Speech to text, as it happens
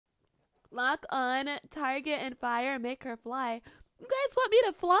Lock on, target, and fire, make her fly. You guys want me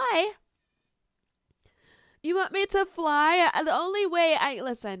to fly? You want me to fly? The only way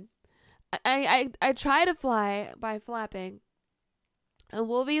listen, I try to fly by flapping. And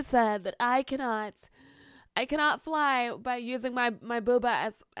Wolvie said that I cannot fly by using my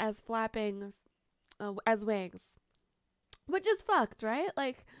booba as flapping as wings. Which is fucked, right?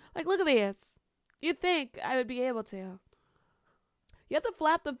 Like look at these. You'd think I would be able to. You have to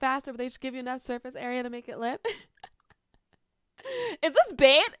flap them faster, but they should give you enough surface area to make it lit. Is this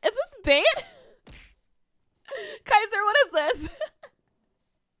bait? Is this bait? Kaiser, what is this?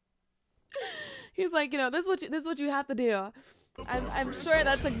 He's like, this is what you have to do. I'm sure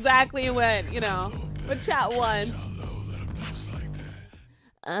that's exactly what what chat wants.